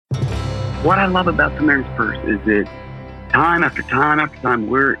What I love about Samaritan's Purse is that time after time after time,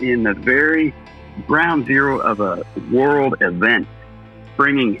 we're in the very ground zero of a world event,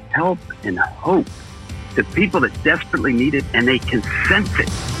 bringing help and hope to people that desperately need it, and they can sense it.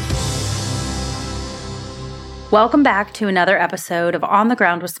 Welcome back to another episode of On the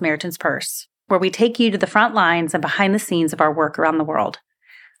Ground with Samaritan's Purse, where we take you to the front lines and behind the scenes of our work around the world.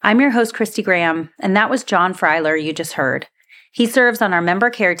 I'm your host, Christy Graham, and that was John Freiler you just heard. He serves on our member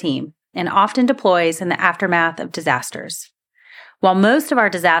care team and often deploys in the aftermath of disasters. While most of our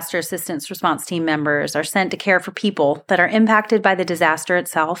disaster assistance response team members are sent to care for people that are impacted by the disaster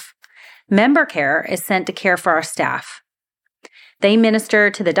itself, member care is sent to care for our staff. They minister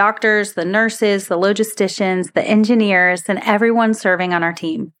to the doctors, the nurses, the logisticians, the engineers, and everyone serving on our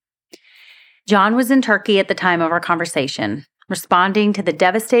team. John was in Turkey at the time of our conversation, responding to the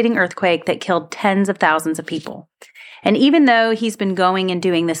devastating earthquake that killed tens of thousands of people. And even though he's been going and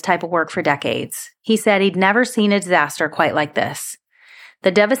doing this type of work for decades, he said he'd never seen a disaster quite like this.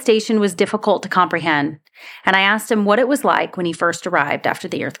 The devastation was difficult to comprehend, and I asked him what it was like when he first arrived after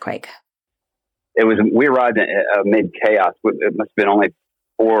the earthquake. We arrived amid chaos. It must have been only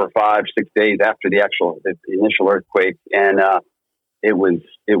 4 or 5, 6 days after the initial earthquake, and it was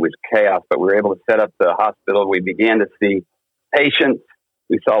chaos. But we were able to set up the hospital. We began to see patients.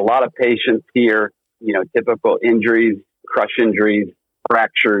 We saw a lot of patients here. Typical injuries, crush injuries,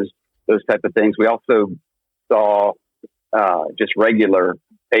 fractures, those type of things. We also saw just regular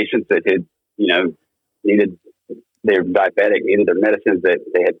patients that had, they were diabetic, needed their medicines, that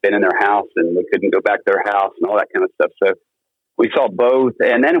they had been in their house and they couldn't go back to their house and all that kind of stuff. So we saw both.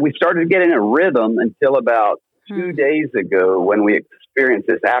 And then we started to get in a rhythm until about 2 days ago when we experienced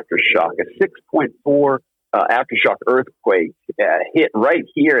this aftershock, a 6.4 aftershock earthquake hit right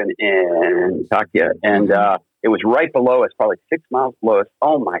here in Antakya. And it was right below us, probably 6 miles below us.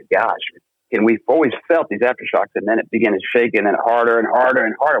 Oh my gosh. And we've always felt these aftershocks, and then it began to shake, and then harder and harder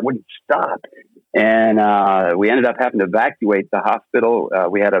and harder. It wouldn't stop. And we ended up having to evacuate the hospital.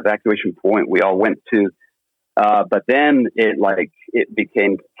 We had an evacuation point we all went to. But then it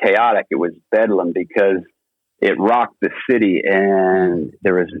became chaotic. It was bedlam because it rocked the city, and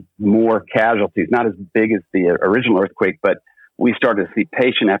there was more casualties, not as big as the original earthquake, but we started to see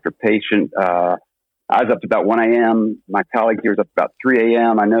patient after patient. I was up to about 1 a.m. My colleague here was up about 3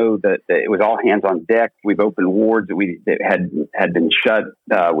 a.m. I know that it was all hands on deck. We've opened wards that had been shut.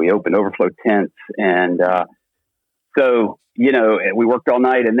 We opened overflow tents. And so, we worked all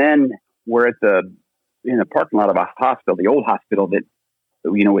night. And then we're in the parking lot of a hospital, the old hospital that,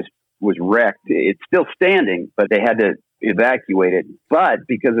 was wrecked. It's still standing, but they had to evacuate it. But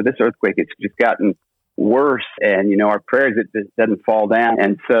because of this earthquake, it's just gotten worse. And, our prayers, it doesn't fall down.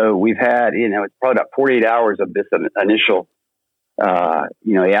 And so we've had, it's probably about 48 hours of this initial, the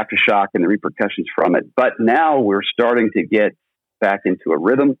aftershock and the repercussions from it. But now we're starting to get back into a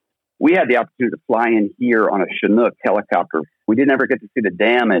rhythm. We had the opportunity to fly in here on a Chinook helicopter. We didn't ever get to see the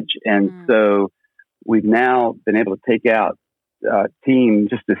damage. And so we've now been able to take out a team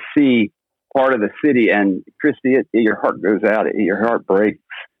just to see part of the city. And Christy, your heart goes out, your heart breaks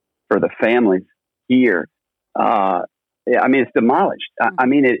for the families here. It's demolished.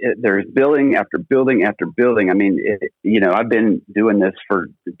 There's building after building after building. I've been doing this for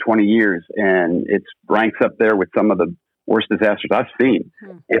 20 years, and it ranks up there with some of the worst disasters I've seen,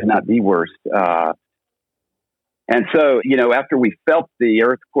 if not the worst. And so, after we felt the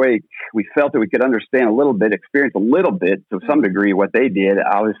earthquake, we felt that we could understand a little bit, experience a little bit to some degree what they did.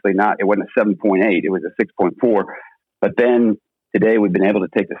 Obviously not, it wasn't a 7.8, it was a 6.4. But then today we've been able to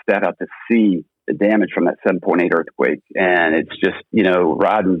take the staff out to see the damage from that 7.8 earthquake. And it's just,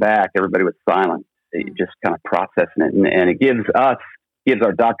 riding back, everybody was silent, just kind of processing it. And it gives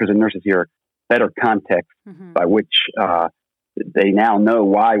our doctors and nurses here better context by which they now know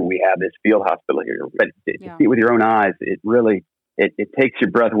why we have this field hospital here. But to see it with your own eyes, it really, it takes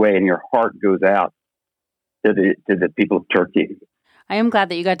your breath away, and your heart goes out to the people of Turkey. I am glad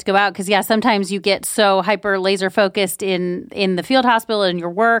that you got to go out because, sometimes you get so hyper laser focused in the field hospital and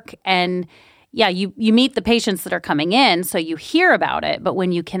your work, and you meet the patients that are coming in, so you hear about it. But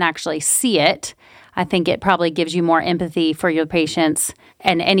when you can actually see it, I think it probably gives you more empathy for your patients.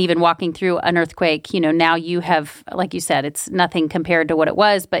 And even walking through an earthquake, now you have, like you said, it's nothing compared to what it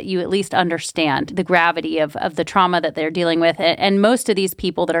was, but you at least understand the gravity of the trauma that they're dealing with. And most of these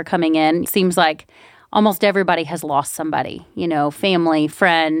people that are coming in, it seems like almost everybody has lost somebody, family,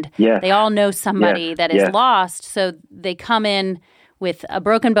 friend. Yes. They all know somebody that is lost. So they come in with a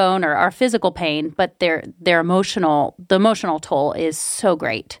broken bone or physical pain, but the emotional toll is so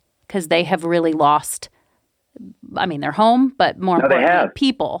great because they have really lost I mean, they're home, but more importantly,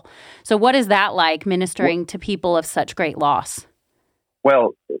 people. So what is that like, ministering to people of such great loss?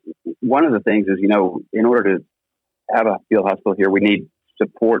 Well, one of the things is, in order to have a field hospital here, we need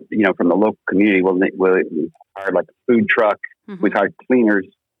support, from the local community. We've hired like a food truck. Mm-hmm. We've hired cleaners.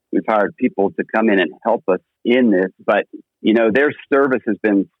 We've hired people to come in and help us in this. But, their service has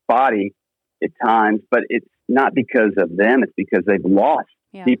been spotty at times, but it's not because of them. It's because they've lost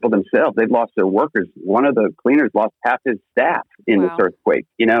people themselves. They've lost their workers. One of the cleaners lost half his staff in this earthquake,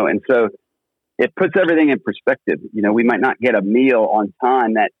 and so it puts everything in perspective. We might not get a meal on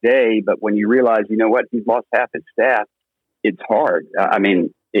time that day, but when you realize, he's lost half his staff, it's hard.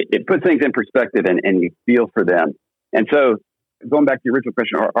 It puts things in perspective and you feel for them. And so going back to the original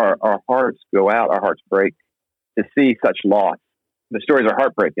question, our hearts go out, our hearts break to see such loss. The stories are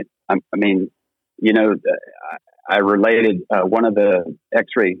heartbreaking. I related one of the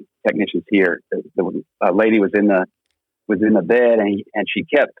X-ray technicians here. The lady was in the bed, and she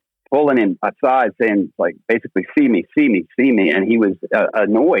kept pulling him aside, saying, like, basically, see me. And he was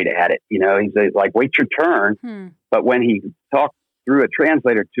annoyed at it. He's like, wait your turn. But when he talked through a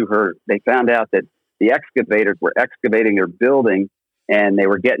translator to her, they found out that the excavators were excavating their building, and they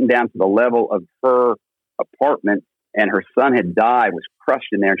were getting down to the level of her apartment, and her son had died, was crushed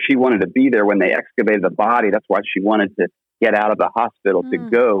in there. She wanted to be there when they excavated the body. That's why she wanted to get out of the hospital to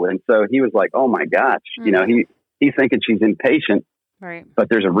go. And so he was like, oh my gosh, he's thinking she's impatient, right? But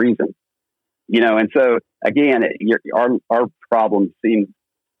there's a reason, and so again, our problems seem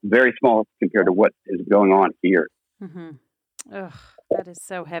very small compared to what is going on here. Mm-hmm. Ugh, that is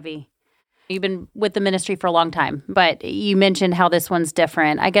so heavy. You've been with the ministry for a long time, but you mentioned how this one's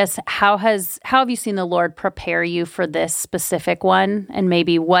different. I guess, how have you seen the Lord prepare you for this specific one? And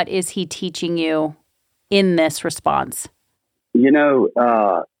maybe what is he teaching you in this response?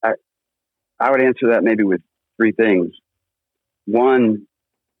 I would answer that maybe with three things. One,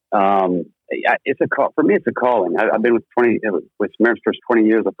 it's a call for me. It's a calling. I've been with Samaritan's Purse 20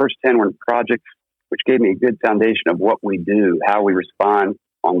 years. The first 10 were projects, which gave me a good foundation of what we do, how we respond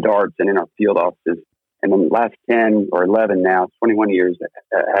on DARTs and in our field offices. And then the last 10 or 11 now, 21 years,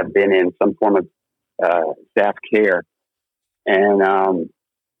 have been in some form of staff care. And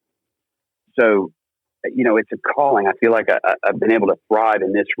so, it's a calling. I feel like I've been able to thrive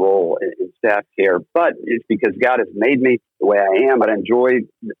in this role in staff care, but it's because God has made me the way I am. I enjoy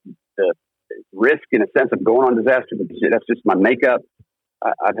the risk in a sense of going on disaster. That's just my makeup.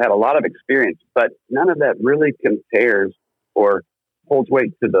 I've had a lot of experience, but none of that really compares or holds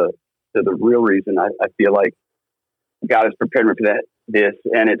weight to the real reason I feel like God has prepared me for this.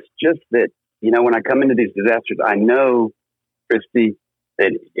 And it's just that, when I come into these disasters, I know, Christy,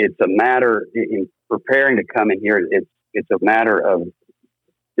 that it's a matter in preparing to come in here. It's a matter of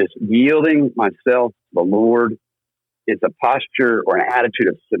just yielding myself to the Lord. It's a posture or an attitude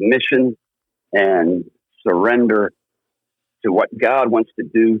of submission and surrender to what God wants to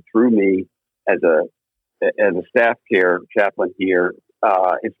do through me as a staff care chaplain here.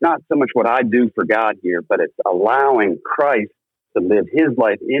 It's not so much what I do for God here, but it's allowing Christ to live his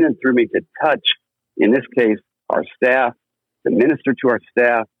life in and through me to touch, in this case, our staff, to minister to our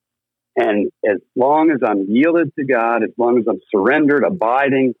staff. And as long as I'm yielded to God, as long as I'm surrendered,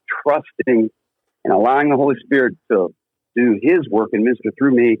 abiding, trusting, and allowing the Holy Spirit to do his work and minister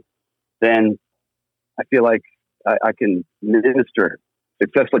through me, then I feel like I can minister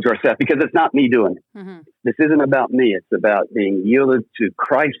successfully to our staff, because it's not me doing it. Mm-hmm. This isn't about me. It's about being yielded to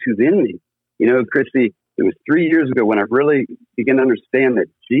Christ who's in me. Christy, it was 3 years ago when I really began to understand that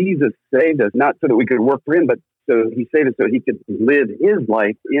Jesus saved us, not so that we could work for him, but so he saved us so he could live his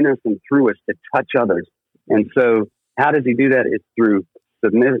life in us and through us to touch others. And so how does he do that? It's through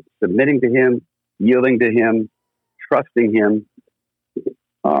submitting to him, yielding to him, trusting him,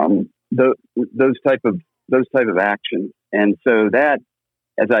 those type of actions. And so that,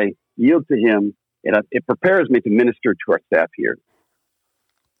 as I yield to him, it prepares me to minister to our staff here.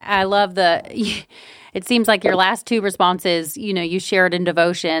 I love it seems like your last two responses, you shared in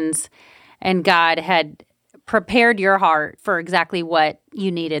devotions, and God had prepared your heart for exactly what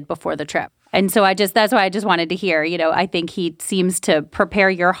you needed before the trip. And so that's why I just wanted to hear, I think he seems to prepare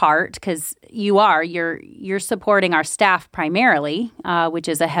your heart, because you're supporting our staff primarily, which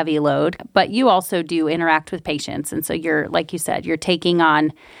is a heavy load, but you also do interact with patients. And so you're, like you said, you're taking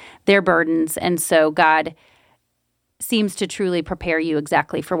on their burdens. And so God seems to truly prepare you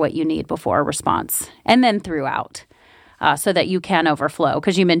exactly for what you need before a response, and then throughout, so that you can overflow.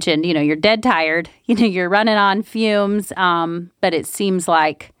 Because you mentioned, you're dead tired, you're running on fumes, but it seems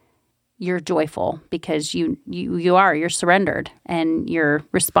like you're joyful because you're surrendered and you're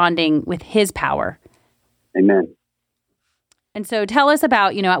responding with his power. Amen. And so tell us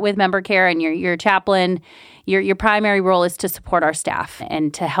about, with member care and your chaplain, your primary role is to support our staff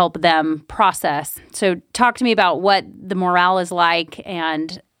and to help them process. So talk to me about what the morale is like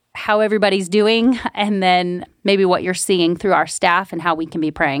and how everybody's doing, and then maybe what you're seeing through our staff and how we can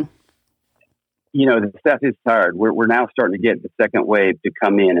be praying. The staff is tired. We're now starting to get the second wave to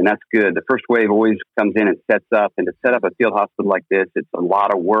come in, and that's good. The first wave always comes in and sets up, and to set up a field hospital like this, it's a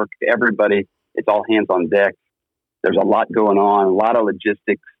lot of work. Everybody, it's all hands on deck. There's a lot going on, a lot of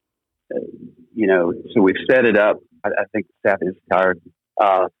logistics, so we've set it up. I think the staff is tired.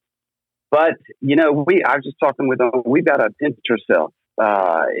 But, I was just talking with them, we've got to pinch ourselves.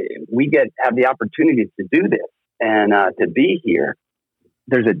 We have the opportunity to do this and to be here.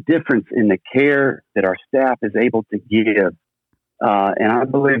 There's a difference in the care that our staff is able to give. And I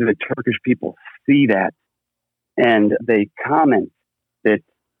believe the Turkish people see that, and they comment that,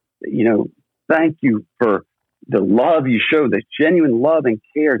 thank you for the love you show, the genuine love and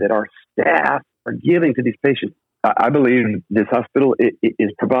care that our staff are giving to these patients. I believe this hospital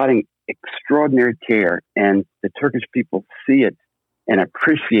is providing extraordinary care, and the Turkish people see it and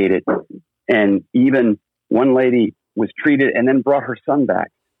appreciate it. And even one lady was treated and then brought her son back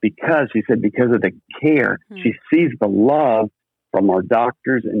because of the care. She sees the love from our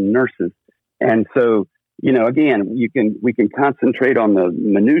doctors and nurses. And so, again, we can concentrate on the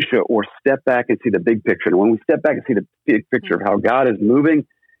minutia or step back and see the big picture. And when we step back and see the big picture of how God is moving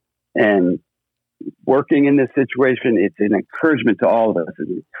and working in this situation, it's an encouragement to all of us. It's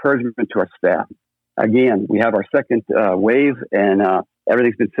an encouragement to our staff. Again, we have our second wave, and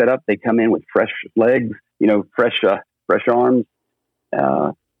everything's been set up. They come in with fresh legs, fresh arms.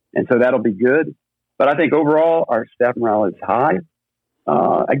 And so that'll be good. But I think overall, our staff morale is high.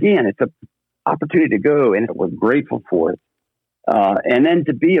 Again, it's an opportunity to go, and we're grateful for it. And then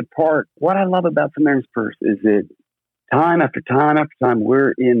to be a part, what I love about Samaritan's Purse is that time after time after time,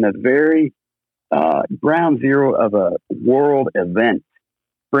 we're in the very ground zero of a world event,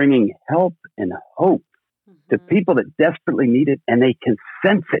 bringing help and hope to people that desperately need it, and they can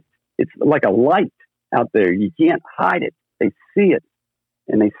sense it. It's like a light out there. You can't hide it. They see it,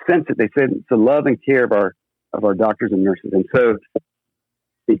 and they sense it. They say it's the love and care of our doctors and nurses. And so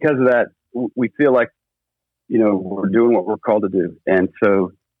because of that, we feel like, we're doing what we're called to do. And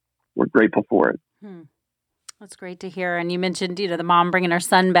so we're grateful for it. That's great to hear. And you mentioned, the mom bringing her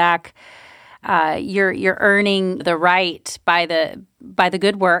son back. You're earning the right by the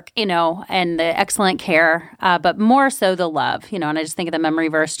good work, and the excellent care, but more so the love, and I just think of the memory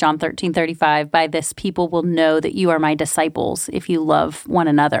verse, John 13:35, by this people will know that you are my disciples if you love one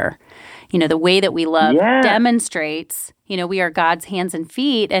another. The way that we love demonstrates, we are God's hands and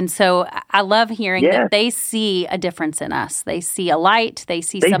feet. And so I love hearing that they see a difference in us. They see a light. They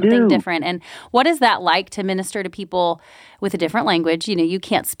see something different. And what is that like to minister to people with a different language? You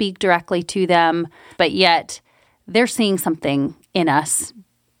can't speak directly to them, but yet they're seeing something in us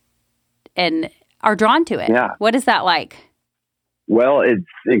and are drawn to it. Yeah. What is that like? Well, it's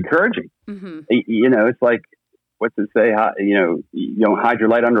encouraging. It's like, what's it say? You don't hide your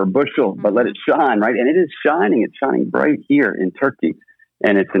light under a bushel, but let it shine, right? And it is shining. It's shining bright here in Turkey.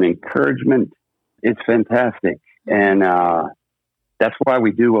 And it's an encouragement. It's fantastic. And that's why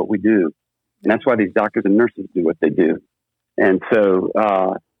we do what we do. And that's why these doctors and nurses do what they do. And so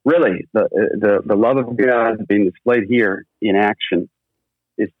really, the love of God being displayed here in action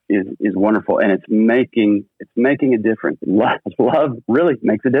is wonderful. And it's making a difference. Love really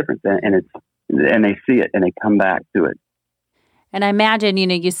makes a difference. And they see it and they come back to it. And I imagine,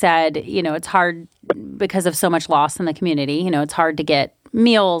 you said, it's hard because of so much loss in the community. It's hard to get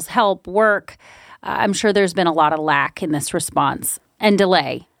meals, help, work. I'm sure there's been a lot of lack in this response and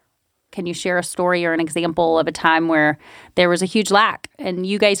delay. Can you share a story or an example of a time where there was a huge lack and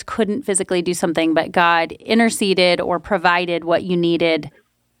you guys couldn't physically do something, but God interceded or provided what you needed?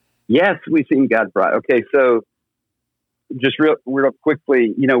 Yes, we've seen God provide. Okay, so just real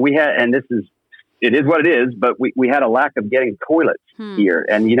quickly, we had, and it is what it is, but we had a lack of getting toilets here.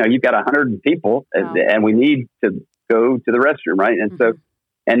 And, you've got 100 people and we need to go to the restroom, right? And so,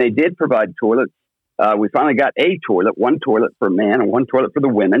 and they did provide toilets. We finally got a toilet, one toilet for men and one toilet for the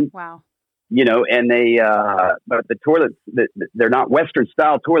women. Wow. And they, but the toilets, they're not Western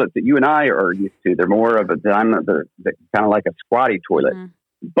style toilets that you and I are used to. They're more of they're kind of like a squatty toilet.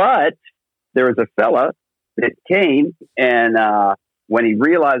 But there was a fella that came and, when he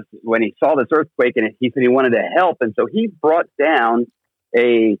saw this earthquake, and he said he wanted to help. And so he brought down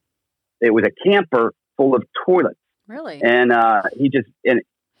it was a camper full of toilets. Really? And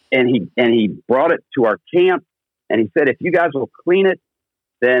he brought it to our camp, and he said, if you guys will clean it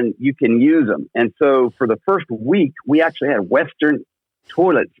then you can use them. And so for the first week, we actually had Western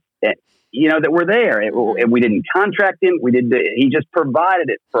toilets, that were there. And we didn't contract him. He just provided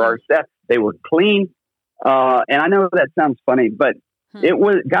it for our staff. They were clean. And I know that sounds funny, but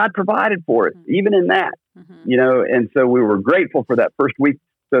God provided for us, even in that, and so we were grateful for that first week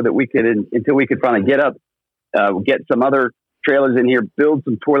so that we could, until we could finally get up, get some other trailers in here, build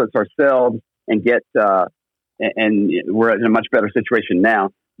some toilets ourselves and and we're in a much better situation now.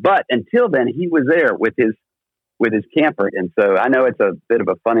 But until then, he was there with his camper. And so I know it's a bit of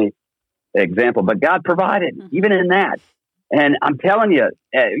a funny example, but God provided even in that. And I'm telling you,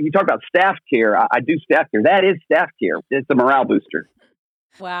 you talk about staff care. I do staff care. That is staff care. It's a morale booster.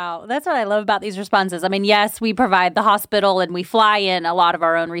 Wow. That's what I love about these responses. I mean, yes, we provide the hospital and we fly in a lot of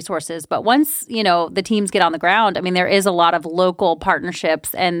our own resources. But once, the teams get on the ground, I mean, there is a lot of local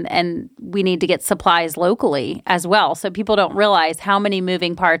partnerships and we need to get supplies locally as well. So people don't realize how many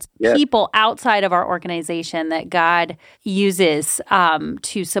moving parts, people outside of our organization that God uses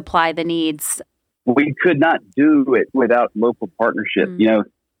to supply the needs. We could not do it without local partnership.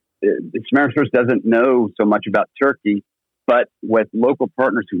 The Samaritan's Purse doesn't know so much about Turkey, but with local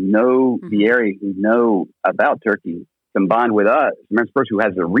partners who know the area, who know about Turkey, combined with us, Samaritan's Purse, who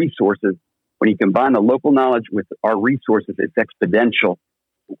has the resources, when you combine the local knowledge with our resources, it's exponential.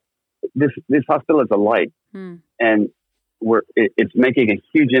 This hospital is a light, and it's making a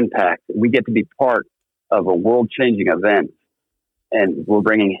huge impact. We get to be part of a world-changing event, and we're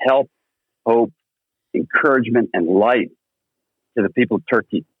bringing health, hope, encouragement, and light to the people of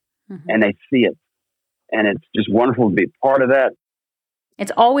Turkey, and they see it. And it's just wonderful to be part of that.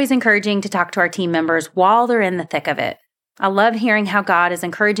 It's always encouraging to talk to our team members while they're in the thick of it. I love hearing how God is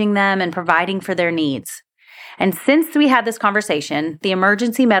encouraging them and providing for their needs. And since we had this conversation, the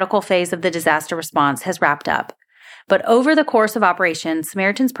emergency medical phase of the disaster response has wrapped up. But over the course of operations,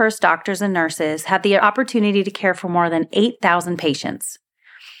 Samaritan's Purse doctors and nurses had the opportunity to care for more than 8,000 patients.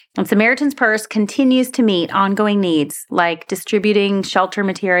 And Samaritan's Purse continues to meet ongoing needs like distributing shelter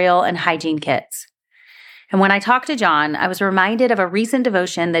material and hygiene kits. And when I talked to John, I was reminded of a recent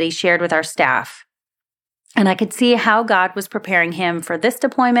devotion that he shared with our staff. And I could see how God was preparing him for this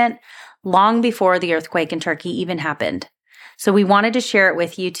deployment long before the earthquake in Turkey even happened. So we wanted to share it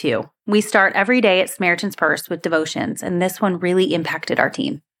with you too. We start every day at Samaritan's Purse with devotions, and this one really impacted our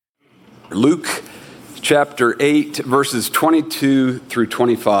team. Luke chapter 8, verses 22 through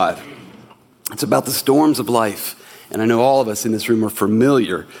 25. It's about the storms of life. And I know all of us in this room are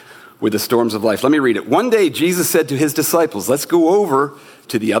familiar with the storms of life. Let me read it. One day, Jesus said to his disciples, "Let's go over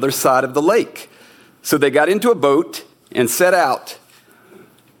to the other side of the lake." So they got into a boat and set out.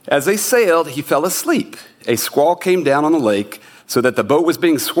 As they sailed, he fell asleep. A squall came down on the lake so that the boat was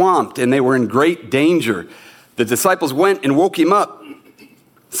being swamped and they were in great danger. The disciples went and woke him up,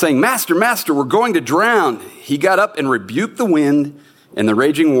 saying, "Master, Master, we're going to drown." He got up and rebuked the wind and the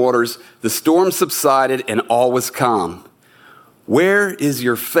raging waters. The storm subsided and all was calm. "Where is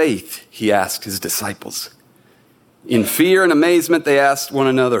your faith?" he asked his disciples. In fear and amazement, they asked one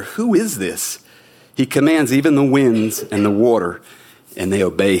another, "Who is this? He commands even the winds and the water, and they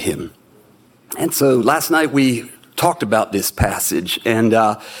obey him." And so last night we talked about this passage, and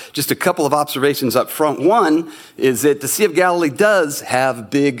just a couple of observations up front. One is that the Sea of Galilee does have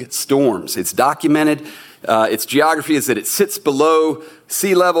big storms. It's documented. Its geography is that it sits below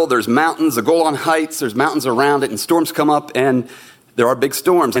sea level. There's mountains, the Golan Heights, there's mountains around it, and storms come up, and there are big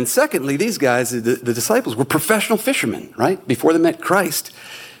storms. And secondly, these guys, the disciples, were professional fishermen, right? Before they met Christ,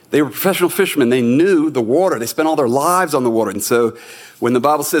 they were professional fishermen. They knew the water. They spent all their lives on the water. And so when the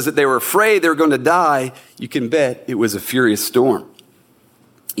Bible says that they were afraid they were going to die, you can bet it was a furious storm.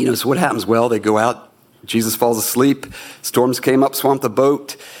 So what happens? Well, they go out. Jesus falls asleep. Storms came up, swamped the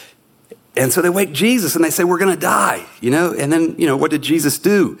boat. And so they wake Jesus and they say, "We're going to die," And then, what did Jesus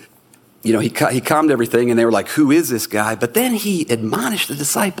do? He calmed everything and they were like, "Who is this guy?" But then he admonished the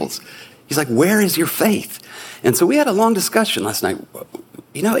disciples. He's like, "Where is your faith?" And so we had a long discussion last night.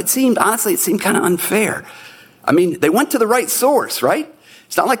 It seemed kind of unfair. I mean, they went to the right source, right?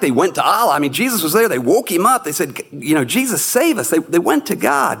 It's not like they went to Allah. I mean, Jesus was there. They woke him up. They said, "Jesus, save us." They went to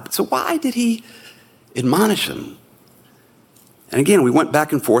God. So why did he admonish them? And again, we went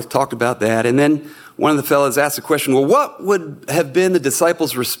back and forth, talked about that. And then one of the fellows asked the question, well, what would have been the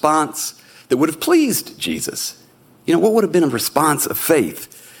disciples' response that would have pleased Jesus? What would have been a response of faith?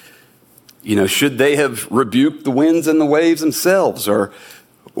 Should they have rebuked the winds and the waves themselves?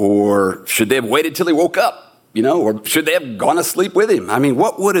 Or should they have waited till he woke up? Or should they have gone to sleep with him? I mean,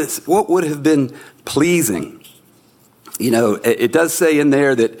 what would have been pleasing? It does say in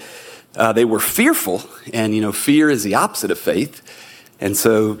there that they were fearful, and fear is the opposite of faith. And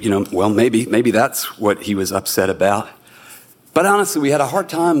so, maybe that's what he was upset about. But honestly, we had a hard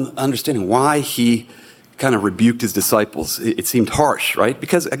time understanding why he kind of rebuked his disciples. It seemed harsh, right?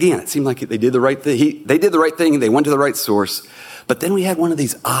 Because again, it seemed like they did the right thing. They did the right thing. They went to the right source. But then we had one of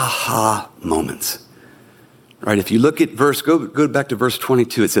these aha moments, right? If you look at go back to verse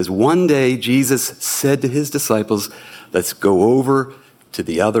 22, it says, one day Jesus said to his disciples, let's go over to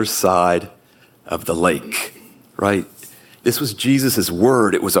the other side of the lake, right? This was Jesus'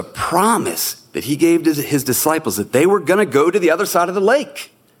 word. It was a promise that he gave to his disciples that they were going to go to the other side of the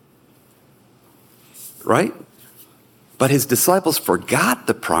lake, right? But his disciples forgot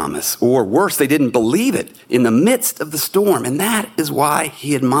the promise, or worse, they didn't believe it in the midst of the storm. And that is why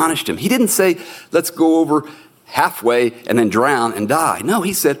he admonished him. He didn't say, let's go over halfway and then drown and die. No,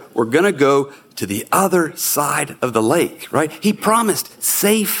 he said, we're going to go to the other side of the lake, right? He promised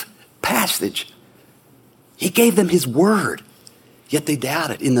safe passage. He gave them his word, yet they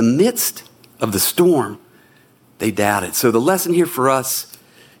doubted. In the midst of the storm, they doubted. So the lesson here for us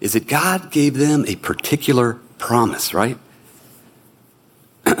is that God gave them a particular promise, right?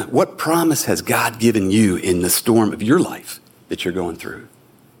 What promise has God given you in the storm of your life that you're going through?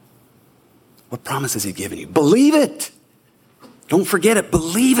 What promise has he given you? Believe it. Don't forget it.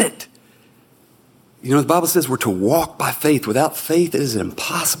 Believe it. The Bible says we're to walk by faith. Without faith, it is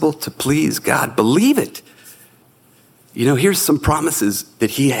impossible to please God. Believe it. Here's some promises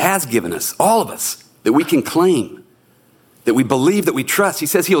that he has given us, all of us, that we can claim, that we believe, that we trust. He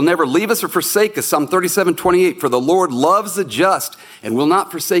says he'll never leave us or forsake us. Psalm 37:28, for the Lord loves the just and will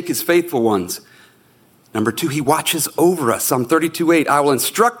not forsake his faithful ones. Number 2, he watches over us. Psalm 32:8, I will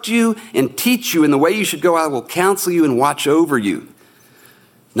instruct you and teach you in the way you should go. I will counsel you and watch over you.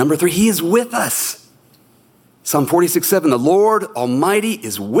 Number 3, he is with us. Psalm 46:7, the Lord Almighty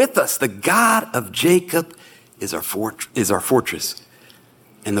is with us. The God of Jacob is our fortress.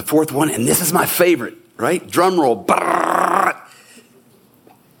 And the 4th one, and this is my favorite, right? Drum roll.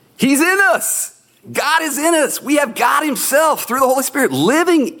 He's in us. God is in us. We have God himself through the Holy Spirit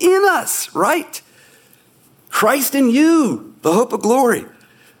living in us, right? Christ in you, the hope of glory.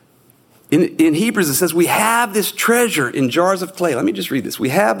 In Hebrews, it says we have this treasure in jars of clay. Let me just read this. We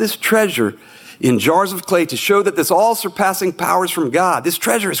have this treasure in jars of clay to show that this all-surpassing power is from God. This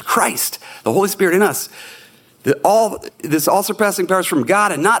treasure is Christ, the Holy Spirit in us. This all-surpassing power is from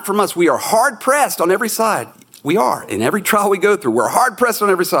God and not from us. We are hard-pressed on every side. We are. In every trial we go through, we're hard-pressed on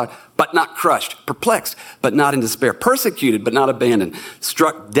every side, but not crushed. Perplexed, but not in despair. Persecuted, but not abandoned.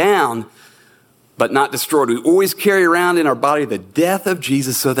 Struck down, but not destroyed. We always carry around in our body the death of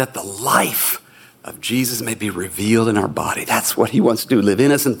Jesus so that the life of Jesus may be revealed in our body. That's what he wants to do, live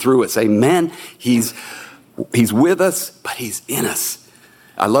in us and through us. Amen. He's with us, but he's in us.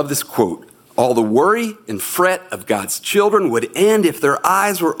 I love this quote. All the worry and fret of God's children would end if their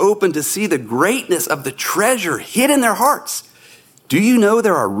eyes were open to see the greatness of the treasure hid in their hearts. Do you know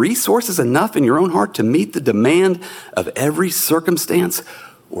there are resources enough in your own heart to meet the demand of every circumstance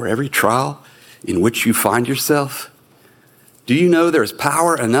or every trial in which you find yourself? Do you know there is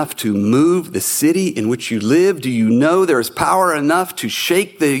power enough to move the city in which you live? Do you know there is power enough to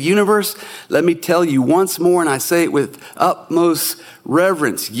shake the universe? Let me tell you once more, and I say it with utmost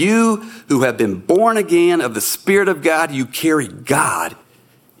reverence. You who have been born again of the Spirit of God, you carry God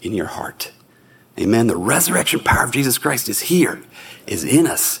in your heart. Amen. The resurrection power of Jesus Christ is here, is in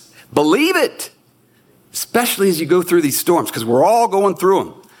us. Believe it, especially as you go through these storms, because we're all going through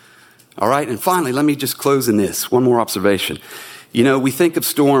them. All right, and finally, let me just close in this. One more observation. We think of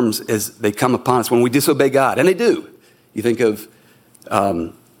storms as they come upon us when we disobey God, and they do. You think of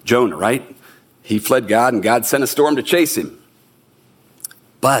Jonah, right? He fled God, and God sent a storm to chase him.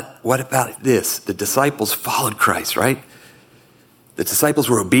 But what about this? The disciples followed Christ, right? The disciples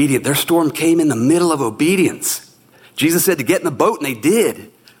were obedient. Their storm came in the middle of obedience. Jesus said to get in the boat, and they did.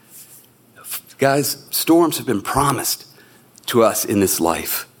 Guys, storms have been promised to us in this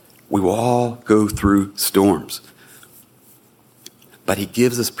life. We will all go through storms. But he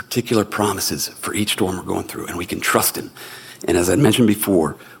gives us particular promises for each storm we're going through, and we can trust him. And as I mentioned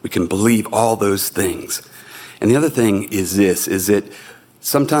before, we can believe all those things. And the other thing is this, is that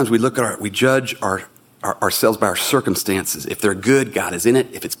sometimes we judge ourselves by our circumstances. If they're good, God is in it.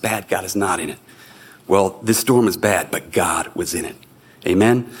 If it's bad, God is not in it. Well, this storm is bad, but God was in it.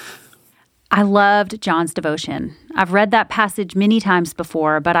 Amen? I loved John's devotion. I've read that passage many times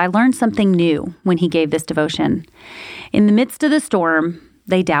before, but I learned something new when he gave this devotion. In the midst of the storm,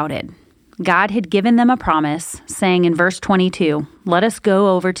 they doubted. God had given them a promise, saying in verse 22, "Let us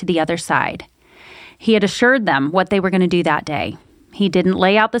go over to the other side." He had assured them what they were going to do that day. He didn't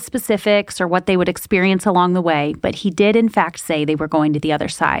lay out the specifics or what they would experience along the way, but he did in fact say they were going to the other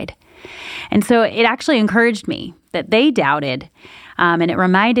side. And so it actually encouraged me that they doubted, and it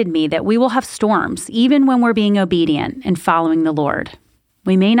reminded me that we will have storms even when we're being obedient and following the Lord.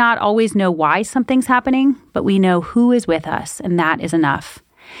 We may not always know why something's happening, but we know who is with us, and that is enough.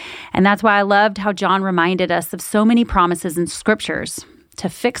 And that's why I loved how John reminded us of so many promises in scriptures to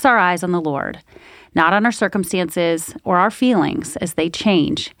fix our eyes on the Lord, not on our circumstances or our feelings as they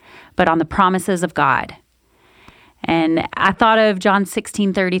change, but on the promises of God. And I thought of John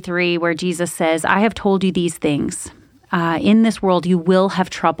 16:33, where Jesus says, I have told you these things. In this world you will have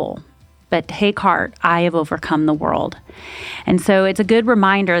trouble, but take heart, I have overcome the world. And so it's a good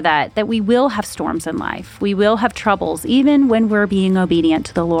reminder that we will have storms in life. We will have troubles, even when we're being obedient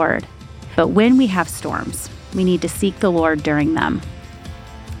to the Lord. But when we have storms, we need to seek the Lord during them.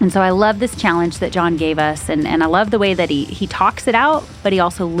 And so I love this challenge that John gave us, and I love the way that he talks it out, but he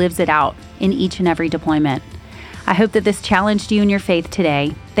also lives it out in each and every deployment. I hope that this challenged you in your faith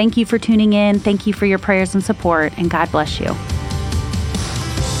today. Thank you for tuning in. Thank you for your prayers and support, and God bless you.